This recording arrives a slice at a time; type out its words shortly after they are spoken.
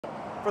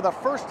For the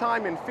first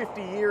time in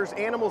 50 years,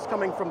 animals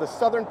coming from the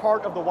southern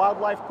part of the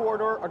wildlife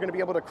corridor are going to be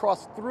able to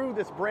cross through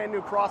this brand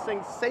new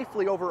crossing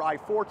safely over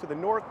I-4 to the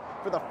north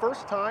for the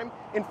first time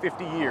in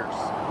 50 years.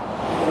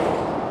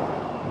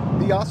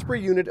 The Osprey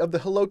unit of the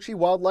Hiloche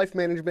Wildlife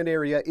Management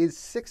Area is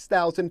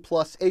 6,000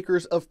 plus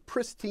acres of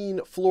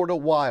pristine Florida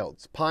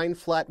wilds. Pine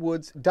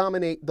flatwoods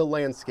dominate the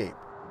landscape.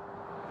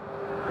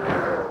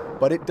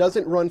 But it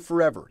doesn't run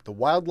forever. The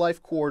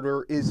wildlife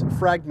corridor is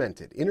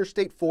fragmented.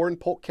 Interstate 4 in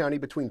Polk County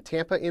between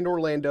Tampa and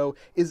Orlando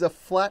is a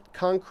flat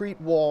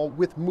concrete wall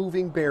with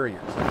moving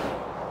barriers.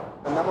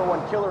 The number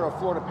one killer of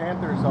Florida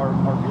panthers are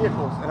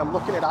vehicles, and I'm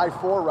looking at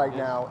I-4 right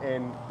now,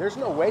 and there's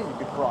no way you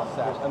could cross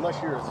that unless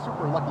you're a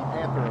super lucky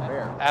panther or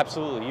bear.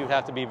 Absolutely. You'd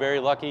have to be very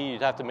lucky.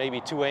 You'd have to maybe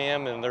 2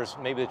 a.m. and there's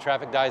maybe the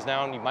traffic dies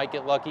down. You might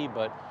get lucky,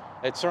 but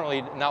it's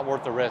certainly not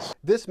worth the risk.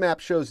 This map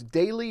shows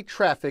daily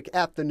traffic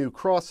at the new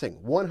crossing,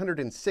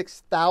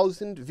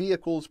 106,000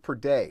 vehicles per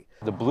day.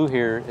 The blue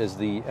here is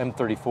the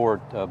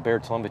M34 bear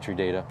telemetry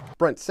data.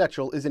 Brent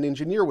Setchell is an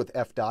engineer with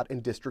FDOT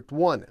and District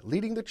 1,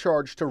 leading the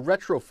charge to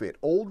retrofit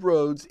old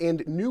roads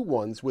and new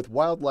ones with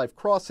wildlife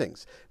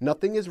crossings.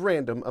 Nothing is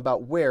random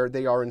about where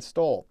they are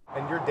installed.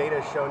 And your data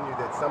has shown you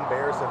that some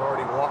bears have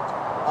already walked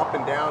up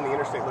and down the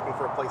interstate looking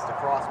for a place to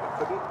cross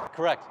but couldn't?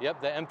 Correct.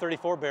 Yep. The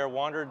M34 bear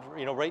wandered,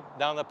 right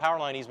down the power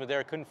line easement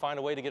there, couldn't find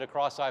a way to get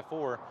across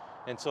I-4.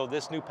 And so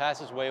this new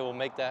passageway will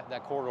make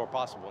that corridor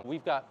possible.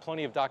 We've got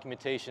plenty of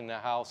documentation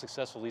on how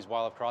successful these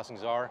wildlife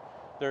crossings are.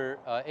 They're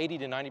 80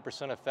 to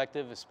 90%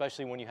 effective,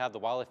 especially when you have the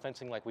wildlife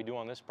fencing like we do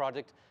on this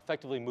project,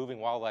 effectively moving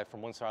wildlife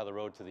from one side of the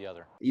road to the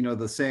other. You know,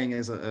 the saying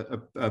is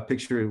a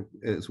picture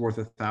is worth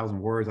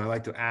 1,000 words. I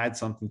like to add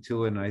something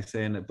to it, and I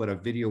say, but a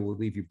video will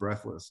leave you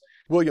breathless.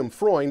 William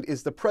Freund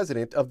is the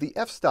president of the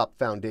fStop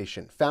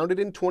Foundation. Founded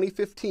in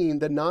 2015,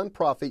 the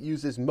nonprofit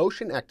uses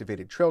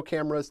motion-activated trail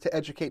cameras to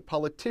educate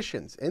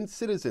politicians and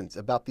citizens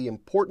about the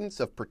importance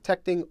of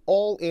protecting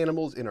all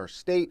animals in our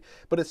state,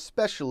 but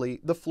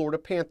especially the Florida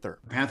panther.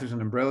 Panther's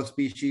an umbrella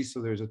species, so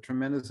there's a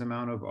tremendous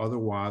amount of other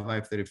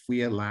wildlife that if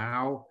we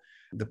allow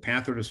the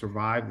panther to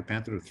survive, the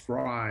panther to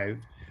thrive,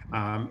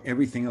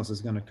 everything else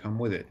is going to come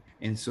with it.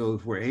 And so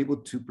if we're able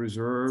to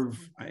preserve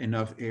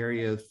enough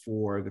areas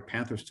for the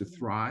panthers to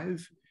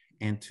thrive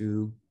and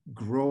to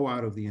grow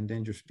out of the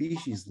endangered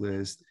species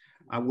list,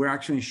 we're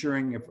actually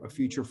ensuring a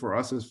future for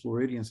us as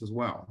Floridians as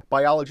well.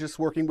 Biologists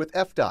working with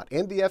FDOT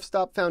and the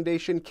fStop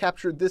Foundation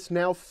captured this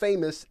now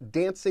famous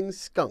dancing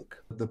skunk.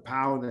 The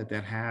power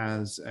that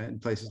has in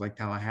places like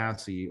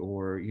Tallahassee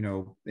or,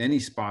 any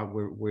spot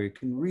where it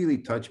can really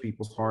touch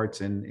people's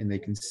hearts and they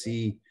can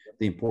see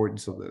the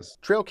importance of this.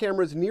 Trail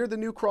cameras near the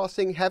new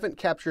crossing haven't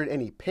captured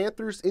any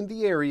panthers in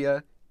the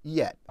area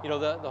yet.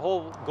 The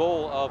whole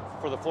goal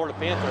for the Florida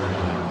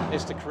panther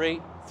is to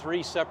create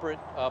 3 separate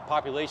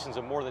populations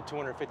of more than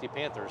 250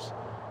 panthers.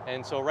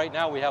 And so right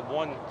now we have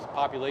one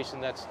population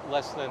that's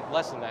less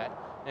than that.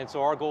 And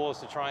so our goal is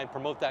to try and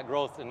promote that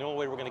growth. And the only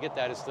way we're going to get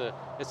that is to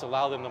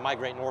allow them to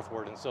migrate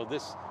northward. And so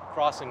this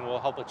crossing will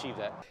help achieve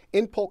that.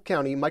 In Polk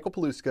County, Mike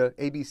Paluska,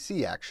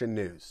 ABC Action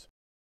News.